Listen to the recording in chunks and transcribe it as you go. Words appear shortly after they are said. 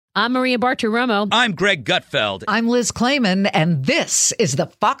I'm Maria Bartiromo. I'm Greg Gutfeld. I'm Liz Klayman, and this is the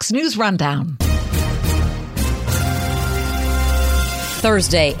Fox News Rundown.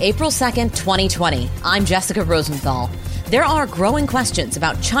 Thursday, April 2nd, 2020. I'm Jessica Rosenthal. There are growing questions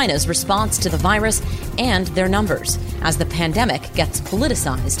about China's response to the virus and their numbers as the pandemic gets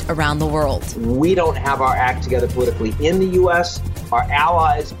politicized around the world. We don't have our act together politically in the U.S. Our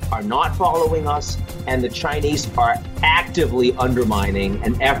allies are not following us, and the Chinese are actively undermining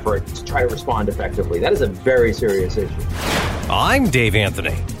an effort to try to respond effectively. That is a very serious issue. I'm Dave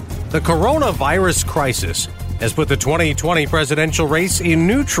Anthony. The coronavirus crisis has put the 2020 presidential race in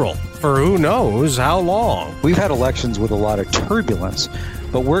neutral for who knows how long. We've had elections with a lot of turbulence,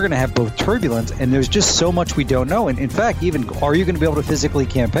 but we're going to have both turbulence, and there's just so much we don't know. And in fact, even are you going to be able to physically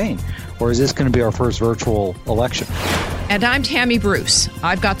campaign, or is this going to be our first virtual election? And I'm Tammy Bruce.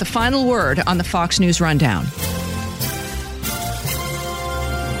 I've got the final word on the Fox News Rundown.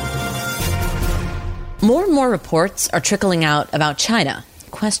 More and more reports are trickling out about China,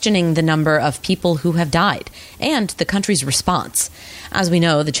 questioning the number of people who have died and the country's response. As we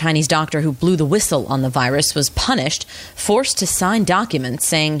know, the Chinese doctor who blew the whistle on the virus was punished, forced to sign documents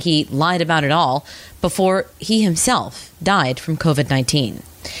saying he lied about it all before he himself died from COVID-19.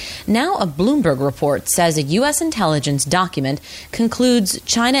 Now a Bloomberg report says a U.S. intelligence document concludes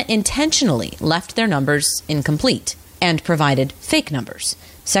China intentionally left their numbers incomplete and provided fake numbers.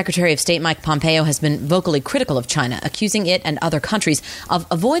 Secretary of State Mike Pompeo has been vocally critical of China, accusing it and other countries of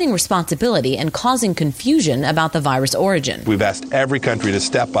avoiding responsibility and causing confusion about the virus origin. We've asked every country to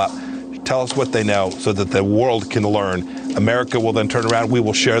step up, tell us what they know so that the world can learn. America will then turn around. We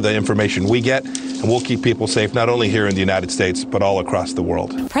will share the information we get, and we'll keep people safe, not only here in the United States, but all across the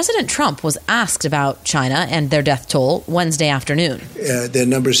world. President Trump was asked about China and their death toll Wednesday afternoon. Their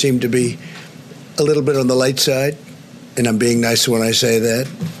numbers seem to be a little bit on the light side. And I'm being nice when I say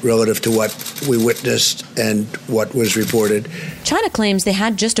that, relative to what we witnessed and what was reported. China claims they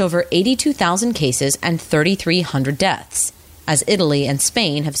had just over 82,000 cases and 3,300 deaths, as Italy and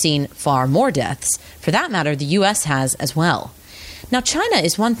Spain have seen far more deaths. For that matter, the U.S. has as well. Now, China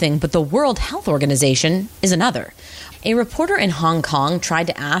is one thing, but the World Health Organization is another. A reporter in Hong Kong tried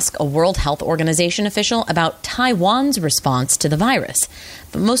to ask a World Health Organization official about Taiwan's response to the virus.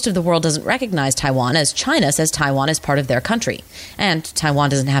 But most of the world doesn't recognize Taiwan, as China says Taiwan is part of their country. And Taiwan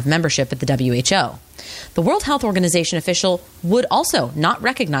doesn't have membership at the WHO. The World Health Organization official would also not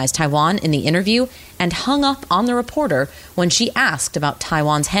recognize Taiwan in the interview and hung up on the reporter when she asked about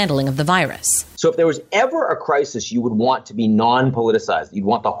Taiwan's handling of the virus. So if there was ever a crisis you would want to be non-politicized, you'd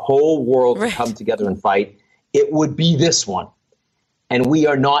want the whole world to come together and fight, it would be this one. And we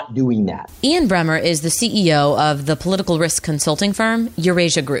are not doing that. Ian Bremmer is the CEO of the political risk consulting firm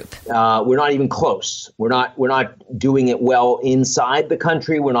Eurasia Group. We're not even close. We're not doing it well inside the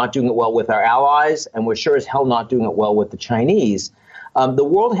country. We're not doing it well with our allies, and we're sure as hell not doing it well with the Chinese. The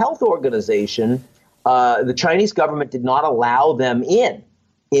World Health Organization, the Chinese government did not allow them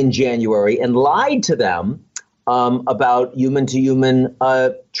in January and lied to them about human-to-human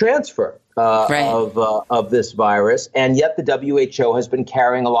transfer. Of this virus. And yet the WHO has been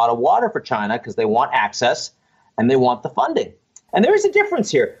carrying a lot of water for China because they want access and they want the funding. And there is a difference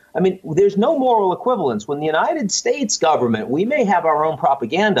here. I mean, there's no moral equivalence. When the United States government, we may have our own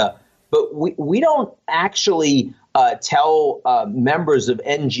propaganda, but we don't actually tell members of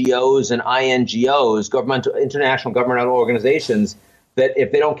NGOs and INGOs, international governmental organizations, that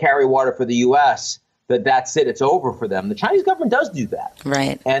if they don't carry water for the U.S., that's it, it's over for them. The Chinese government does do that.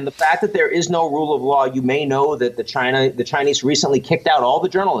 Right. And the fact that there is no rule of law, you may know that the Chinese recently kicked out all the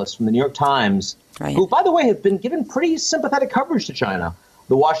journalists from the New York Times, who, by the way, have been given pretty sympathetic coverage to China.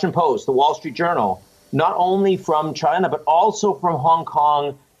 The Washington Post, the Wall Street Journal, not only from China, but also from Hong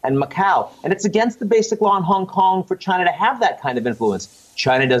Kong and Macau. And it's against the basic law in Hong Kong for China to have that kind of influence.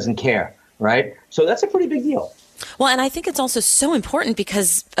 China doesn't care, right? So that's a pretty big deal. Well, and I think it's also so important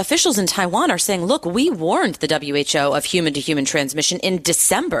because officials in Taiwan are saying, look, we warned the WHO of human-to-human transmission in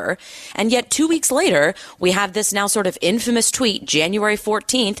December, and yet 2 weeks later, we have this now sort of infamous tweet, January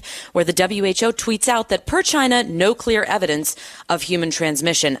 14th, where the WHO tweets out that per China, no clear evidence of human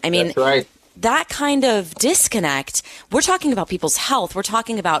transmission. I mean, that's right. That kind of disconnect, we're talking about people's health. We're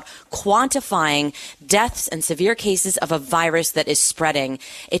talking about quantifying deaths and severe cases of a virus that is spreading.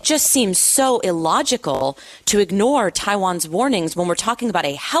 It just seems so illogical to ignore Taiwan's warnings when we're talking about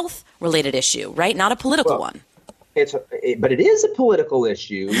a health-related issue, right? Not a political one. But it is a political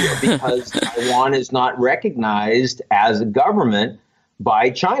issue because Taiwan is not recognized as a government by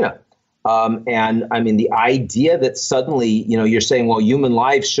China. And I mean, the idea that suddenly, you're saying, well, human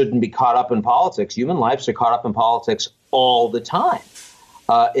lives shouldn't be caught up in politics. Human lives are caught up in politics all the time.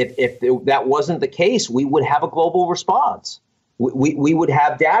 If that wasn't the case, we would have a global response. We would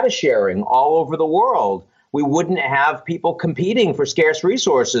have data sharing all over the world. We wouldn't have people competing for scarce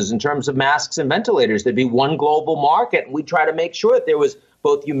resources in terms of masks and ventilators. There'd be one global market, and we'd try to make sure that there was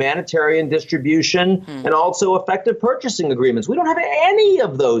both humanitarian distribution and also effective purchasing agreements. We don't have any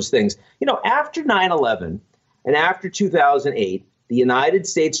of those things. After 9/11 and after 2008, the United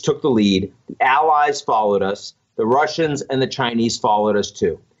States took the lead. The Allies followed us. The Russians and the Chinese followed us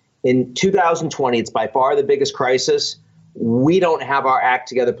too. In 2020, it's by far the biggest crisis. We don't have our act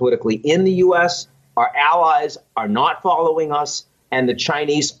together politically in the U.S. Our allies are not following us, and the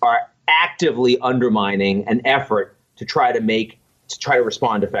Chinese are actively undermining an effort to try to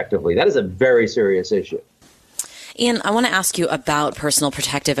respond effectively. That is a very serious issue. Ian, I want to ask you about personal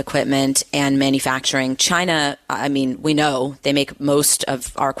protective equipment and manufacturing. China, we know they make most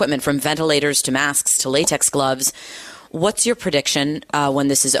of our equipment, from ventilators to masks to latex gloves. What's your prediction when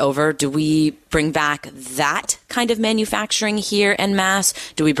this is over? Do we bring back that kind of manufacturing here en masse?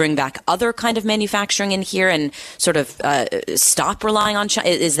 Do we bring back other kind of manufacturing in here and sort of stop relying on China?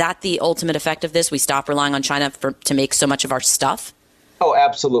 Is that the ultimate effect of this? We stop relying on China to make so much of our stuff? Oh,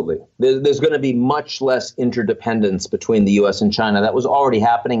 absolutely. There's going to be much less interdependence between the U.S. and China. That was already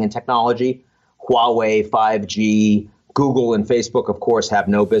happening in technology. Huawei, 5G, Google and Facebook, of course, have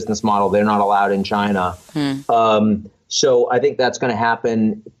no business model. They're not allowed in China. So I think that's going to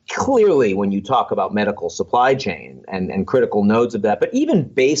happen clearly when you talk about medical supply chain and critical nodes of that. But even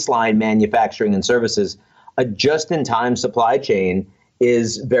baseline manufacturing and services, a just-in-time supply chain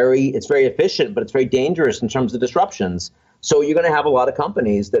is very efficient, but it's very dangerous in terms of disruptions. So you're going to have a lot of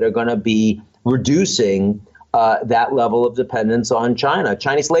companies that are going to be reducing that level of dependence on China.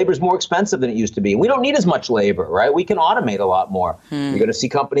 Chinese labor is more expensive than it used to be. We don't need as much labor, right? We can automate a lot more. You're going to see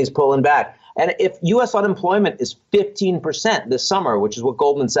companies pulling back. And if U.S. unemployment is 15% this summer, which is what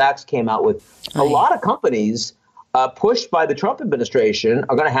Goldman Sachs came out with, a lot of companies pushed by the Trump administration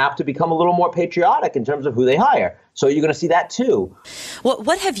are going to have to become a little more patriotic in terms of who they hire. So you're going to see that too.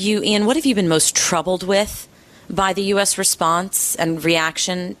 What have you, Ian, what have you been most troubled with by the U.S. response and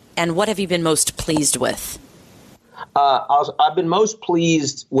reaction, and what have you been most pleased with? I've been most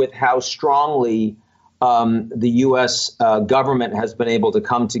pleased with how strongly the U.S. government has been able to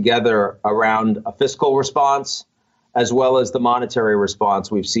come together around a fiscal response, as well as the monetary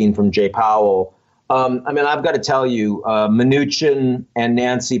response we've seen from Jay Powell. I've got to tell you, Mnuchin and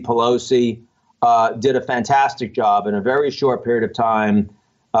Nancy Pelosi did a fantastic job in a very short period of time,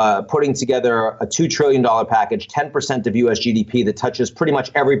 putting together a $2 trillion package, 10% of U.S. GDP that touches pretty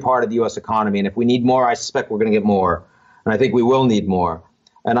much every part of the U.S. economy. And if we need more, I suspect we're going to get more. And I think we will need more.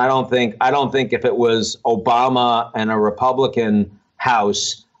 And I don't think if it was Obama and a Republican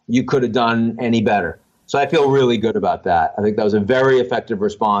House, you could have done any better. So I feel really good about that. I think that was a very effective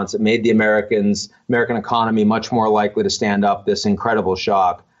response. It made the American economy much more likely to stand up this incredible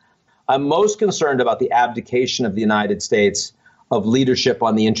shock. I'm most concerned about the abdication of the United States of leadership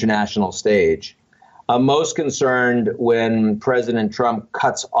on the international stage. I'm most concerned when President Trump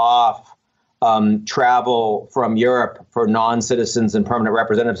cuts off travel from Europe for non-citizens and permanent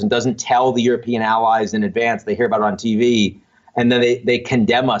representatives and doesn't tell the European allies in advance. They hear about it on TV, and then they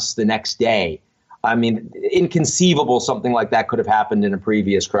condemn us the next day. Inconceivable something like that could have happened in a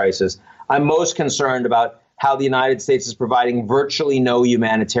previous crisis. I'm most concerned about how the United States is providing virtually no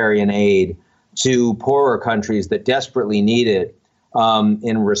humanitarian aid to poorer countries that desperately need it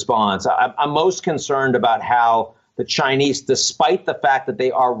in response. I'm most concerned about how the Chinese, despite the fact that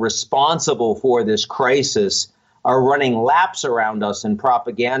they are responsible for this crisis, are running laps around us in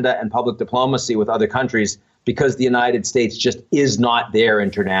propaganda and public diplomacy with other countries because the United States just is not there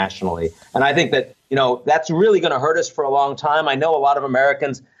internationally. And I think that, that's really going to hurt us for a long time. I know a lot of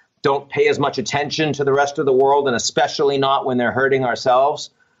Americans don't pay as much attention to the rest of the world, and especially not when they're hurting ourselves.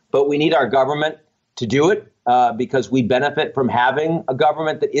 But we need our government to do it because we benefit from having a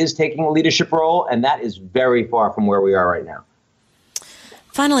government that is taking a leadership role, and that is very far from where we are right now.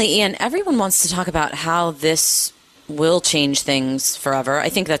 Finally, Ian, everyone wants to talk about how this will change things forever. I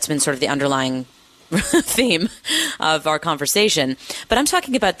think that's been sort of the underlying theme of our conversation. But I'm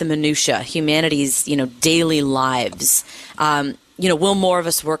talking about the minutiae, humanity's, daily lives. Will more of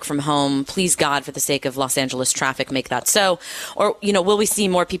us work from home? Please, God, for the sake of Los Angeles traffic, make that so. Or, will we see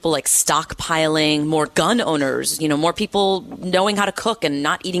more people like stockpiling, more gun owners, more people knowing how to cook and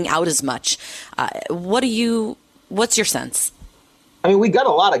not eating out as much? What's your sense? We got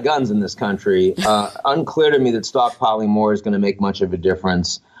a lot of guns in this country. Unclear to me that stockpiling more is going to make much of a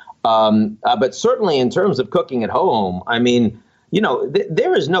difference. But certainly in terms of cooking at home,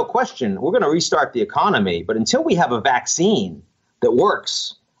 there is no question we're going to restart the economy. But until we have a vaccine that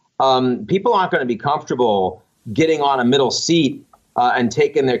works. People aren't going to be comfortable getting on a middle seat and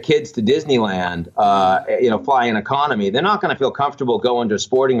taking their kids to Disneyland, flying economy. They're not going to feel comfortable going to a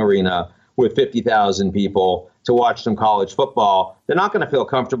sporting arena with 50,000 people to watch some college football. They're not going to feel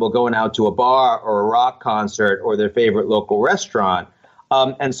comfortable going out to a bar or a rock concert or their favorite local restaurant.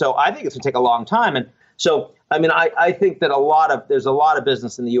 And so I think it's going to take a long time. And so, I mean, I think that there's a lot of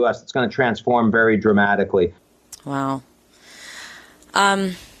business in the U.S. that's going to transform very dramatically. Wow.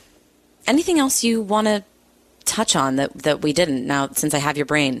 Anything else you want to touch on that we didn't now, since I have your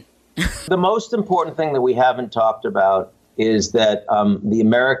brain? The most important thing that we haven't talked about is that the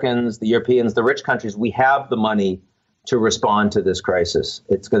Americans, the Europeans, the rich countries, we have the money to respond to this crisis.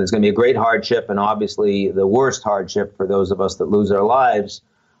 It's going to be a great hardship, and obviously the worst hardship for those of us that lose our lives.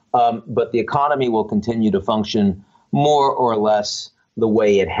 But the economy will continue to function more or less the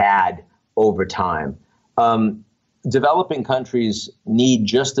way it had over time. Developing countries need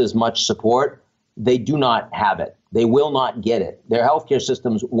just as much support. They do not have it. They will not get it. Their healthcare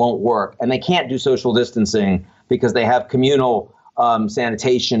systems won't work, and they can't do social distancing because they have communal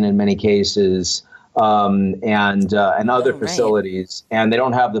sanitation in many cases and other facilities, and they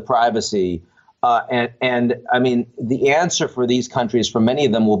don't have the privacy. And I mean, the answer for these countries, for many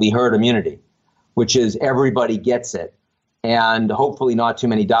of them, will be herd immunity, which is everybody gets it, and hopefully not too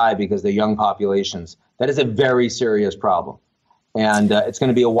many die because they're young populations. That is a very serious problem, and it's going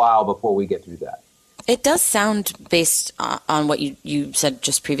to be a while before we get through that. It does sound, based on what you said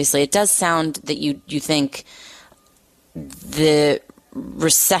just previously, it does sound that you think the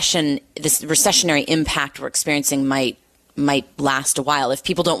recessionary impact we're experiencing might last a while. If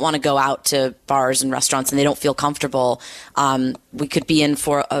people don't want to go out to bars and restaurants and they don't feel comfortable, we could be in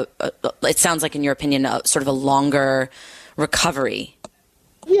for it sounds like, in your opinion, sort of a longer recovery.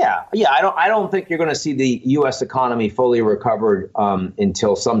 Yeah. I don't think you're going to see the U.S. economy fully recovered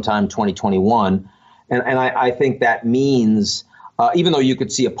until sometime 2021. And I think that means, even though you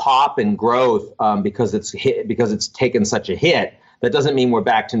could see a pop in growth because it's taken such a hit, that doesn't mean we're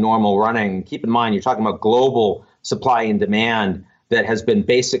back to normal running. Keep in mind, you're talking about global supply and demand that has been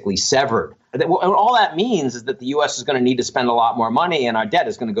basically severed. And all that means is that the U.S. is going to need to spend a lot more money, and our debt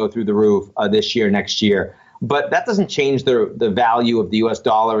is going to go through the roof this year, next year. But that doesn't change the value of the U.S.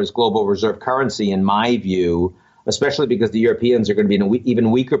 dollar as global reserve currency, in my view, especially because the Europeans are going to be in an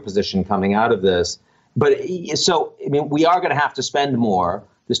even weaker position coming out of this. But so, I mean, we are going to have to spend more.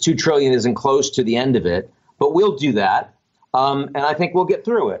 This $2 trillion isn't close to the end of it, but we'll do that. And I think we'll get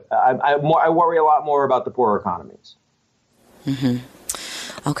through it. I worry a lot more about the poorer economies.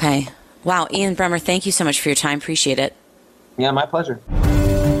 Mm-hmm. Okay. Wow. Ian Bremmer, thank you so much for your time. Appreciate it. Yeah, my pleasure.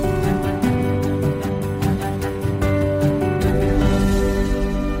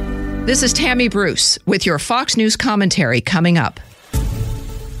 This is Tammy Bruce with your Fox News commentary coming up.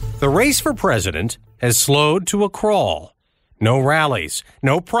 The race for president has slowed to a crawl. No rallies,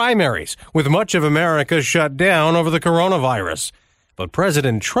 no primaries, with much of America shut down over the coronavirus. But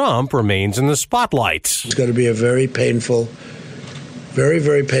President Trump remains in the spotlight. It's going to be a very painful, very,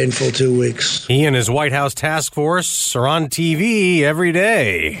 very painful 2 weeks. He and his White House task force are on TV every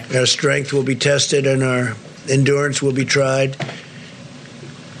day. Our strength will be tested and our endurance will be tried.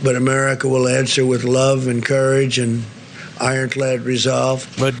 But America will answer with love and courage and ironclad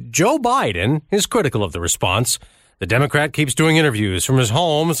resolve. But Joe Biden is critical of the response. The Democrat keeps doing interviews from his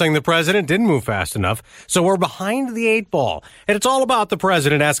home saying the president didn't move fast enough, so we're behind the 8 ball. And it's all about the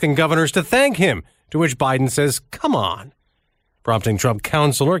president asking governors to thank him, to which Biden says, come on. Prompting Trump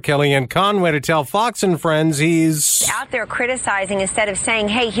counselor Kellyanne Conway to tell Fox and Friends he's out there criticizing instead of saying,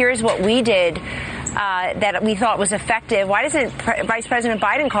 hey, here's what we did that we thought was effective. Why doesn't Vice President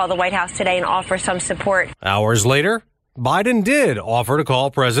Biden call the White House today and offer some support? Hours later, Biden did offer to call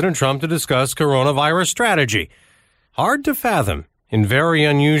President Trump to discuss coronavirus strategy. Hard to fathom in very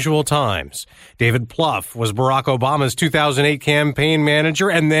unusual times. David Plouffe was Barack Obama's 2008 campaign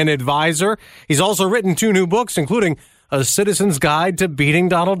manager and then advisor. He's also written 2 new books, including A Citizen's Guide to Beating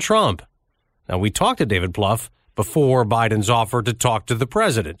Donald Trump. Now, we talked to David Plouffe before Biden's offer to talk to the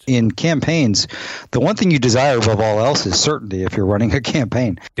president. In campaigns, the one thing you desire above all else is certainty if you're running a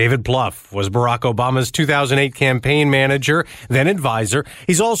campaign. David Plouffe was Barack Obama's 2008 campaign manager, then advisor.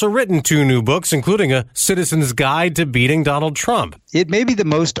 He's also written 2 new books, including A Citizen's Guide to Beating Donald Trump. It may be the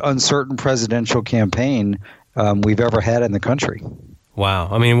most uncertain presidential campaign we've ever had in the country. Wow.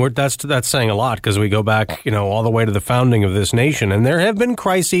 I mean, that's saying a lot because we go back, all the way to the founding of this nation. And there have been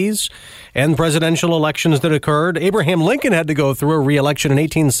crises and presidential elections that occurred. Abraham Lincoln had to go through a re-election in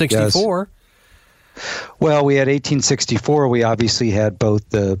 1864. Well, we had 1864. We obviously had both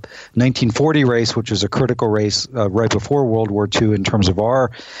the 1940 race, which was a critical race right before World War II in terms of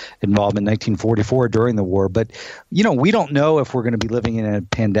our involvement, 1944 during the war. But, we don't know if we're going to be living in a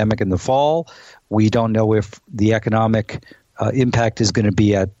pandemic in the fall. We don't know if the economic impact is going to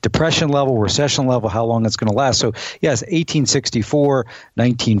be at depression level, recession level, how long it's going to last. So, yes, 1864,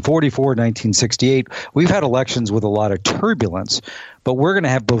 1944, 1968, we've had elections with a lot of turbulence, but we're going to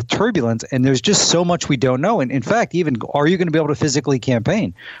have both turbulence and there's just so much we don't know. And in fact, even are you going to be able to physically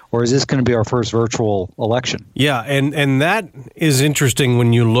campaign, or is this going to be our first virtual election? Yeah, and that is interesting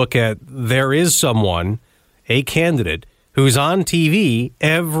when you look at there is someone, a candidate, who's on TV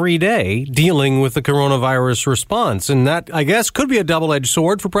every day dealing with the coronavirus response. And that, I guess, could be a double-edged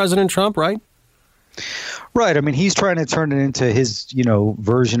sword for President Trump, right? Right. I mean, he's trying to turn it into his,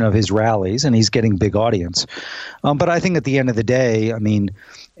 version of his rallies, and he's getting big audience. But I think at the end of the day, I mean,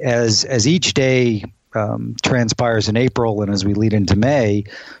 as each day transpires in April and as we lead into May,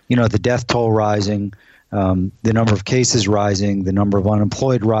 the death toll rising, the number of cases rising, the number of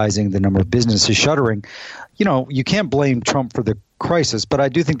unemployed rising, the number of businesses shuttering. You can't blame Trump for the crisis, but I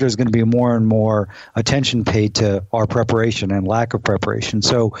do think there's going to be more and more attention paid to our preparation and lack of preparation.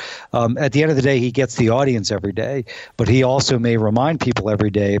 So at the end of the day, he gets the audience every day, but he also may remind people every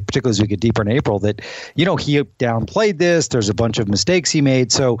day, particularly as we get deeper in April, that, he downplayed this. There's a bunch of mistakes he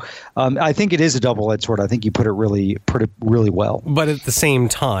made. So I think it is a double-edged sword. I think you put it really well. But at the same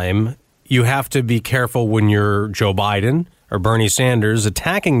time, you have to be careful when you're Joe Biden or Bernie Sanders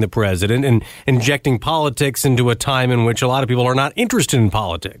attacking the president and injecting politics into a time in which a lot of people are not interested in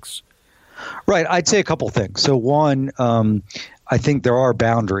politics. Right. I'd say a couple things. So one, I think there are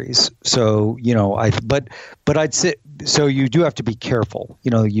boundaries. So, but I'd say, so you do have to be careful.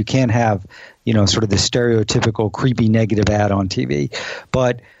 You can't have, sort of the stereotypical creepy negative ad on TV.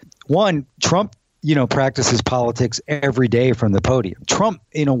 But one, Trump, practices politics every day from the podium. Trump,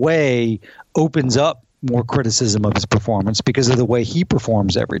 in a way, opens up more criticism of his performance because of the way he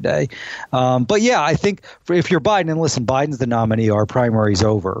performs every day. But yeah, I think if you're Biden, and listen, Biden's the nominee, our primary's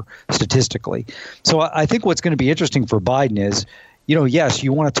over statistically. So I think what's going to be interesting for Biden is, yes,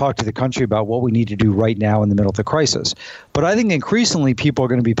 you want to talk to the country about what we need to do right now in the middle of the crisis. But I think increasingly people are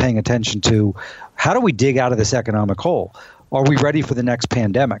going to be paying attention to how do we dig out of this economic hole? Are we ready for the next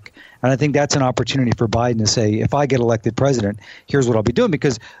pandemic? And I think that's an opportunity for Biden to say, if I get elected president, here's what I'll be doing.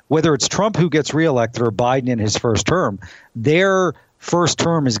 Because whether it's Trump who gets reelected or Biden in his first term, their first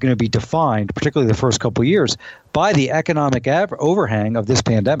term is going to be defined, particularly the first couple of years, by the economic overhang of this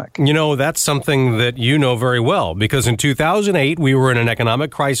pandemic. That's something that you know very well, because in 2008, we were in an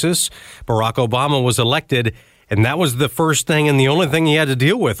economic crisis. Barack Obama was elected, and that was the first thing and the only thing he had to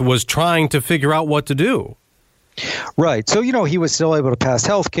deal with was trying to figure out what to do. Right. So, he was still able to pass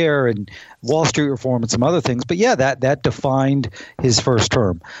health care and Wall Street reform and some other things. But yeah, that defined his first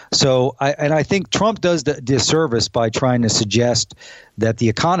term. So I think Trump does the disservice by trying to suggest that the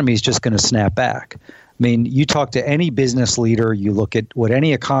economy is just going to snap back. I mean, you talk to any business leader, you look at what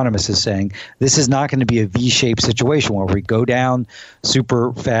any economist is saying, this is not going to be a V-shaped situation where we go down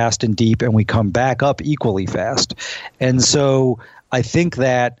super fast and deep and we come back up equally fast. And so I think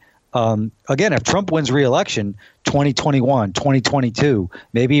that again, if Trump wins re-election, 2021, 2022,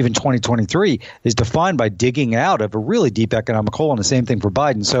 maybe even 2023 is defined by digging out of a really deep economic hole, and the same thing for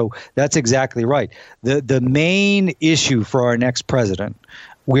Biden. So that's exactly right. The main issue for our next president,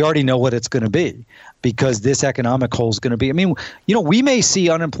 we already know what it's going to be, because this economic hole is going to be, we may see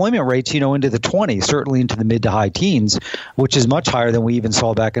unemployment rates, into the 20s, certainly into the mid to high teens, which is much higher than we even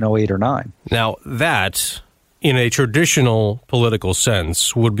saw back in 08 or 09. Now that, in a traditional political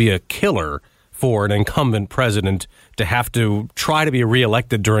sense, would be a killer for an incumbent president to have to try to be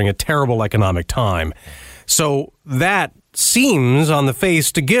reelected during a terrible economic time. So that seems on the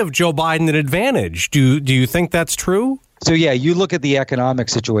face to give Joe Biden an advantage. Do you think that's true? So, yeah, you look at the economic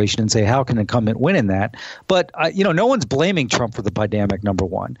situation and say, how can an incumbent win in that? But, no one's blaming Trump for the pandemic, number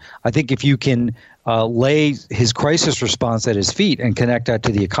one. I think if you can lay his crisis response at his feet and connect that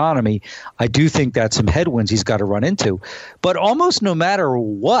to the economy, I do think that's some headwinds he's got to run into. But almost no matter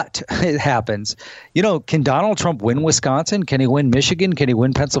what happens, can Donald Trump win Wisconsin? Can he win Michigan? Can he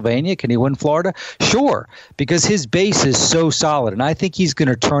win Pennsylvania? Can he win Florida? Sure, because his base is so solid. And I think he's going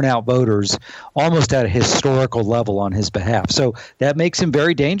to turn out voters almost at a historical level on his behalf. So that makes him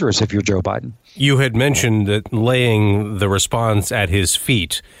very dangerous if you're Joe Biden. You had mentioned that laying the response at his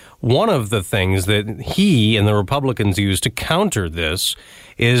feet. One of the things that he and the Republicans used to counter this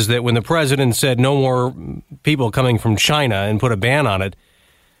is that when the president said no more people coming from China and put a ban on it,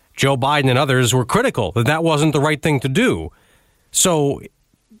 Joe Biden and others were critical that that wasn't the right thing to do. So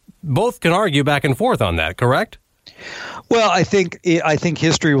both can argue back and forth on that, correct? Well, I think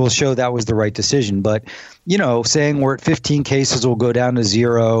history will show that was the right decision. But, saying we're at 15 cases, will go down to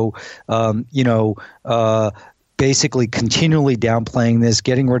 0, basically continually downplaying this,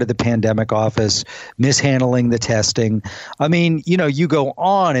 getting rid of the pandemic office, mishandling the testing. I mean, you go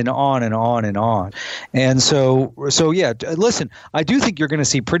on and on and on and on. And so yeah, listen, I do think you're going to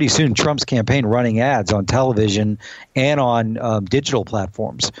see pretty soon Trump's campaign running ads on television and on digital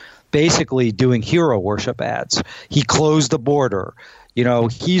platforms, basically doing hero worship ads. He closed the border.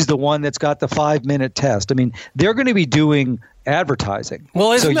 He's the one that's got the 5-minute test. I mean, they're going to be doing advertising.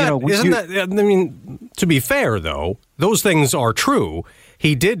 Well, isn't that, I mean, to be fair, though, those things are true.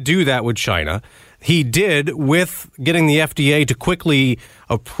 He did do that with China. He did with getting the FDA to quickly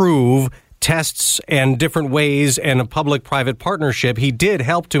approve tests and different ways and a public-private partnership. He did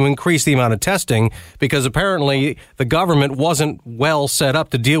help to increase the amount of testing because apparently the government wasn't well set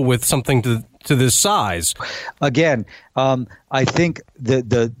up to deal with something to this size. Again, I think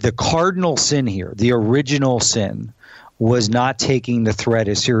the cardinal sin here, the original sin, was not taking the threat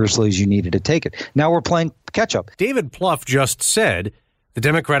as seriously as you needed to take it. Now we're playing catch-up. David Plouffe just said the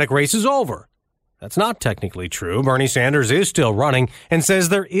Democratic race is over. That's not technically true. Bernie Sanders is still running and says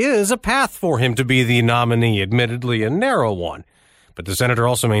there is a path for him to be the nominee, admittedly a narrow one. But the senator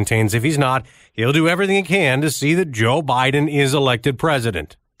also maintains if he's not, he'll do everything he can to see that Joe Biden is elected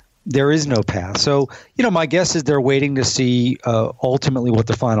president. There is no path. So, my guess is they're waiting to see ultimately what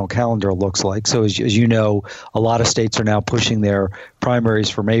the final calendar looks like. So, as you know, a lot of states are now pushing their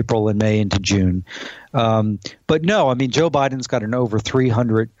primaries from April and May into June. But no, I mean, Joe Biden's got an over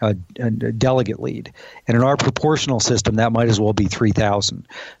 300 delegate lead. And in our proportional system, that might as well be 3,000.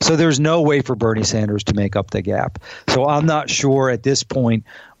 So there's no way for Bernie Sanders to make up the gap. So I'm not sure at this point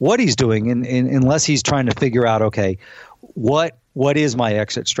what he's doing unless he's trying to figure out, okay, what is my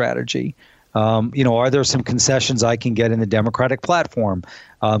exit strategy? Are there some concessions I can get in the Democratic platform?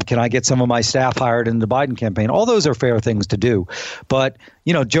 Can I get some of my staff hired in the Biden campaign? All those are fair things to do. But,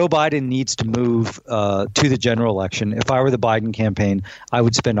 Joe Biden needs to move to the general election. If I were the Biden campaign, I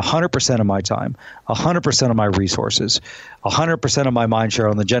would spend 100% of my time, 100% of my resources, 100% of my mind share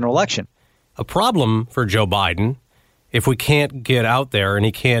on the general election. A problem for Joe Biden, if we can't get out there and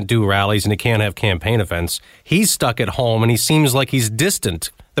he can't do rallies and he can't have campaign events, he's stuck at home and he seems like he's distant.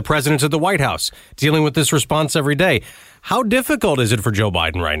 The president's at the White House dealing with this response every day. How difficult is it for Joe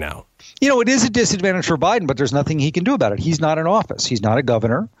Biden right now? It is a disadvantage for Biden, but there's nothing he can do about it. He's not in office. He's not a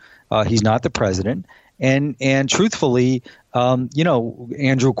governor. He's not the president. And truthfully,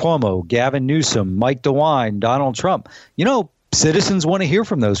 Andrew Cuomo, Gavin Newsom, Mike DeWine, Donald Trump, citizens want to hear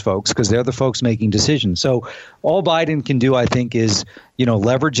from those folks because they're the folks making decisions. So all Biden can do, I think, is,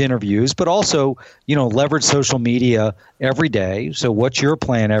 leverage interviews, but also, leverage social media every day. So what's your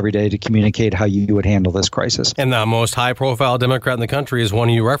plan every day to communicate how you would handle this crisis? And the most high-profile Democrat in the country is one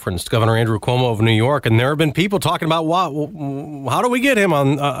you referenced, Governor Andrew Cuomo of New York. And there have been people talking about how do we get him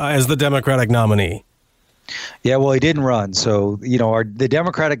on as the Democratic nominee? Yeah, well, he didn't run. So, the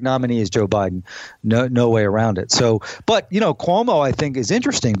Democratic nominee is Joe Biden. No way around it. So, but, Cuomo, I think, is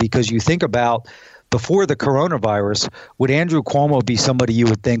interesting because you think about before the coronavirus, would Andrew Cuomo be somebody you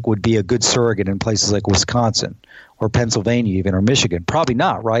would think would be a good surrogate in places like Wisconsin or Pennsylvania even or Michigan? Probably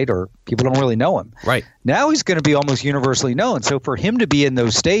not, right? Or people don't really know him. Right. Now he's going to be almost universally known. So for him to be in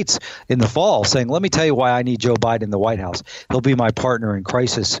those states in the fall saying, let me tell you why I need Joe Biden in the White House. He'll be my partner in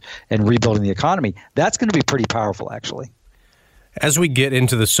crisis and rebuilding the economy. That's going to be pretty powerful, actually. As we get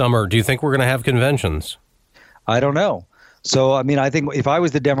into the summer, do you think we're going to have conventions? I don't know. So, I mean, I think if I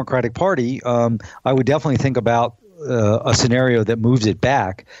was the Democratic Party, I would definitely think about a scenario that moves it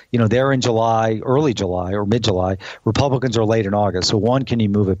back. They're in July, early July or mid-July. Republicans are late in August. So one, can you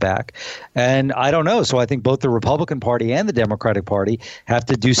move it back? And I don't know. So I think both the Republican Party and the Democratic Party have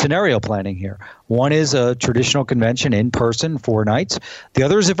to do scenario planning here. One is a traditional convention in person, 4 nights. The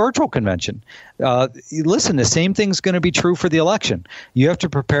other is a virtual convention. Listen, the same thing's going to be true for the election. You have to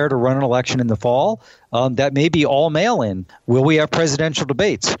prepare to run an election in the fall. That may be all mail-in. Will we have presidential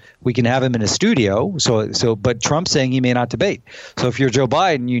debates? We can have him in a studio. But Trump's saying he may not debate. So if you're Joe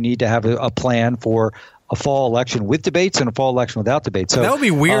Biden, you need to have a plan for a fall election with debates and a fall election without debates. So that would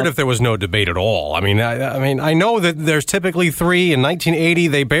be weird if there was no debate at all. I mean, I know that there's typically 3. In 1980,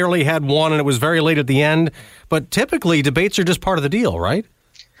 they barely had 1, and it was very late at the end. But typically, debates are just part of the deal, right?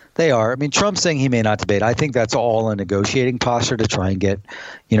 They are. I mean, Trump's saying he may not debate. I think that's all a negotiating posture to try and get,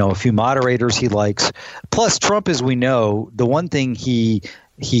 a few moderators he likes. Plus, Trump, as we know, the one thing he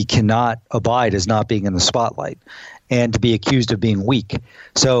cannot abide is not being in the spotlight. and to be accused of being weak.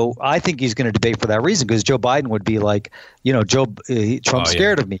 So I think he's going to debate for that reason, because Joe Biden would be like, Trump's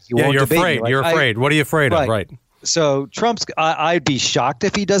scared of me. He won't you're debate afraid. me. Like, you're afraid. What are you afraid of? Right. So Trump's, I'd be shocked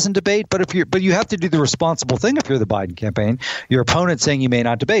if he doesn't debate, but you have to do the responsible thing if you're the Biden campaign. Your opponent's saying you may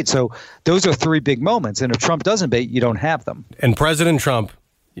not debate. So those are three big moments. And if Trump doesn't debate, you don't have them. And President Trump,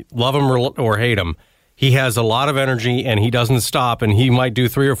 love him or hate him, he has a lot of energy and he doesn't stop. And he might do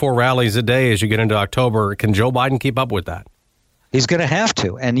 3 or 4 rallies a day as you get into October. Can Joe Biden keep up with that? He's going to have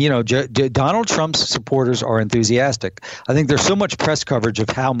to. And, Donald Trump's supporters are enthusiastic. I think there's so much press coverage of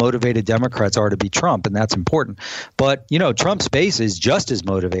how motivated Democrats are to beat Trump, and that's important. But, Trump's base is just as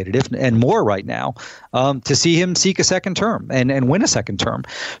motivated, and more right now, to see him seek a second term and win a second term.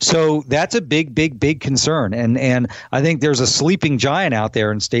 So that's a big, big, big concern. And I think there's a sleeping giant out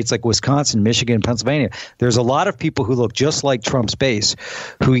there in states like Wisconsin, Michigan, Pennsylvania. There's a lot of people who look just like Trump's base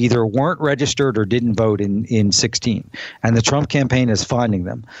who either weren't registered or didn't vote in 16. And the Trump campaign is finding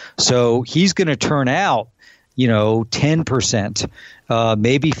them. So he's going to turn out, 10%,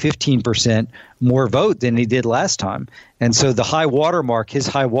 maybe 15% more vote than he did last time. And so his high watermark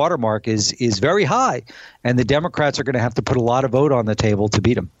is very high. And the Democrats are going to have to put a lot of vote on the table to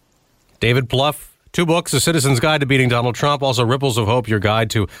beat him. David Plouffe, 2 books, A Citizen's Guide to Beating Donald Trump, also Ripples of Hope, your guide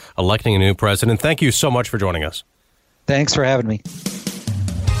to electing a new president. Thank you so much for joining us. Thanks for having me.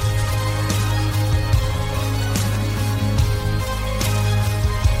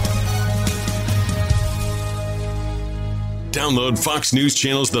 Download Fox News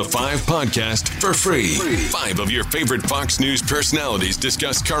Channel's The 5 podcast for free. 5 of your favorite Fox News personalities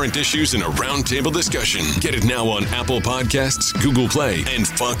discuss current issues in a roundtable discussion. Get it now on Apple Podcasts, Google Play, and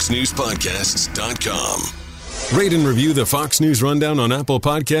foxnewspodcasts.com. Rate and review the Fox News Rundown on Apple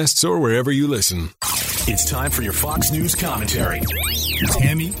Podcasts or wherever you listen. It's time for your Fox News commentary.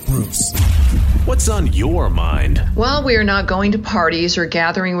 Tammy Bruce. What's on your mind? While we are not going to parties or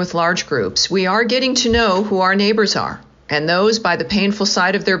gathering with large groups, we are getting to know who our neighbors are, and those by the painful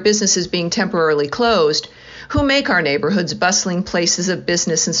side of their businesses being temporarily closed, who make our neighborhoods bustling places of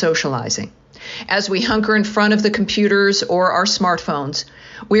business and socializing. As we hunker in front of the computers or our smartphones,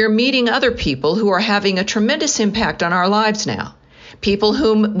 we are meeting other people who are having a tremendous impact on our lives now, people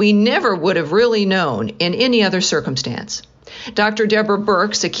whom we never would have really known in any other circumstance. Dr. Deborah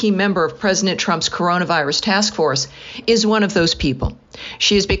Birx, a key member of President Trump's coronavirus task force, is one of those people.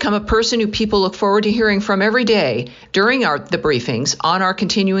 She has become a person who people look forward to hearing from every day during the briefings on our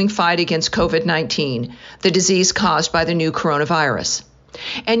continuing fight against COVID-19, the disease caused by the new coronavirus.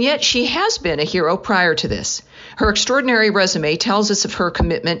 And yet she has been a hero prior to this. Her extraordinary resume tells us of her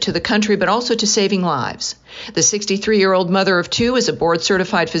commitment to the country, but also to saving lives. The 63-year-old mother of 2 is a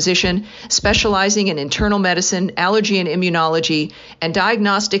board-certified physician specializing in internal medicine, allergy and immunology, and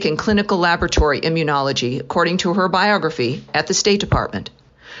diagnostic and clinical laboratory immunology, according to her biography at the State Department.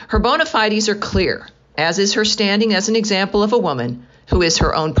 Her bona fides are clear, as is her standing as an example of a woman who is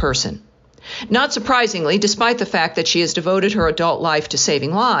her own person. Not surprisingly, despite the fact that she has devoted her adult life to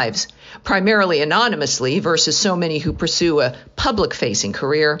saving lives, primarily anonymously versus so many who pursue a public-facing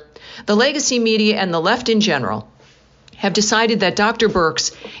career, the legacy media and the left in general have decided that Dr.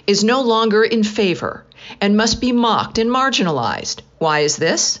 Birx is no longer in favor and must be mocked and marginalized. Why is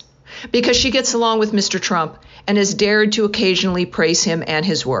this? Because she gets along with Mr. Trump and has dared to occasionally praise him and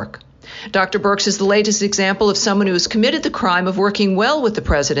his work. Dr. Birx is the latest example of someone who has committed the crime of working well with the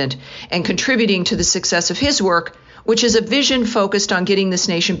president and contributing to the success of his work, which is a vision focused on getting this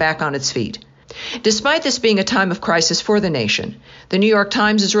nation back on its feet. Despite this being a time of crisis for the nation, the New York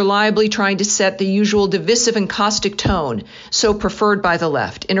Times is reliably trying to set the usual divisive and caustic tone so preferred by the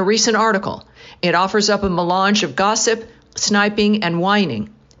left. In a recent article, it offers up a melange of gossip, sniping, and whining,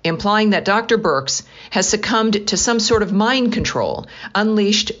 implying that Dr. Birx has succumbed to some sort of mind control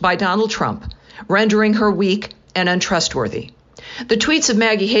unleashed by Donald Trump, rendering her weak and untrustworthy. The tweets of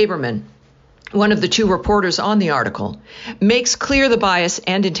Maggie Haberman, one of the 2 reporters on the article, makes clear the bias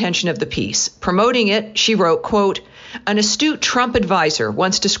and intention of the piece. Promoting it, she wrote, quote, "An astute Trump advisor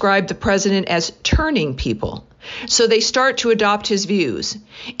once described the president as turning people, so they start to adopt his views.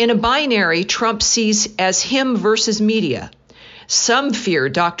 In a binary, Trump sees as him versus media. Some fear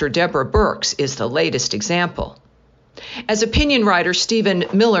Dr. Deborah Birx is the latest example." As opinion writer Stephen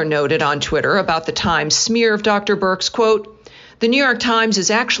Miller noted on Twitter about the Times smear of Dr. Birx, quote, "The New York Times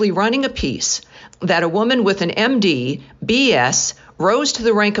is actually running a piece that a woman with an MD, BS, rose to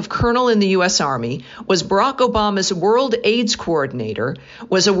the rank of colonel in the U.S. Army, was Barack Obama's World AIDS coordinator,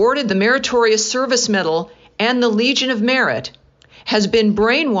 was awarded the Meritorious Service Medal and the Legion of Merit, has been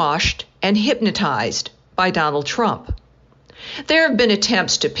brainwashed and hypnotized by Donald Trump." There have been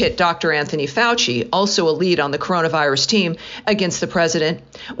attempts to pit Dr. Anthony Fauci, also a lead on the coronavirus team, against the president.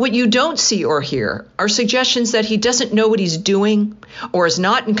 What you don't see or hear are suggestions that he doesn't know what he's doing or is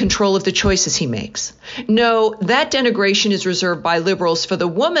not in control of the choices he makes. No, that denigration is reserved by liberals for the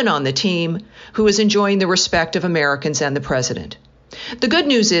woman on the team who is enjoying the respect of Americans and the president. The good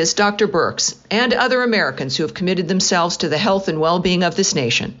news is Dr. Birx and other Americans who have committed themselves to the health and well-being of this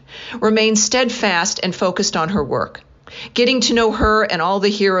nation remain steadfast and focused on her work. Getting to know her and all the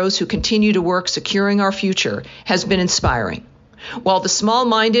heroes who continue to work securing our future has been inspiring. While the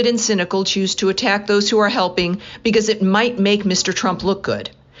small-minded and cynical choose to attack those who are helping because it might make Mr. Trump look good,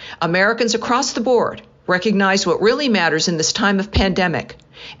 Americans across the board recognize what really matters in this time of pandemic,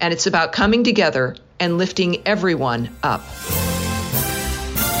 and it's about coming together and lifting everyone up.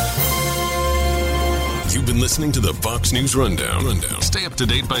 You've been listening to the Fox News Rundown. Stay up to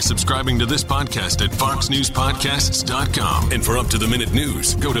date by subscribing to this podcast at foxnewspodcasts.com. And for up-to-the-minute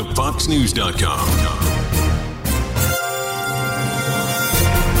news, go to foxnews.com.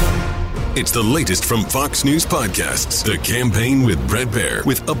 It's the latest from Fox News Podcasts, The Campaign with Bret Baier,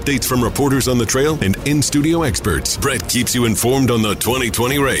 with updates from reporters on the trail and in-studio experts. Bret keeps you informed on the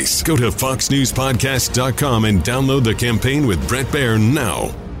 2020 race. Go to foxnewspodcasts.com and download The Campaign with Bret Baier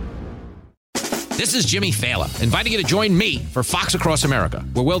now. This is Jimmy Fallon, inviting you to join me for Fox Across America,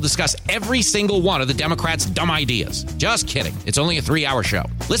 where we'll discuss every single one of the Democrats' dumb ideas. Just kidding. It's only a 3-hour show.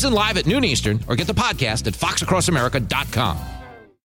 Listen live at noon Eastern or get the podcast at foxacrossamerica.com.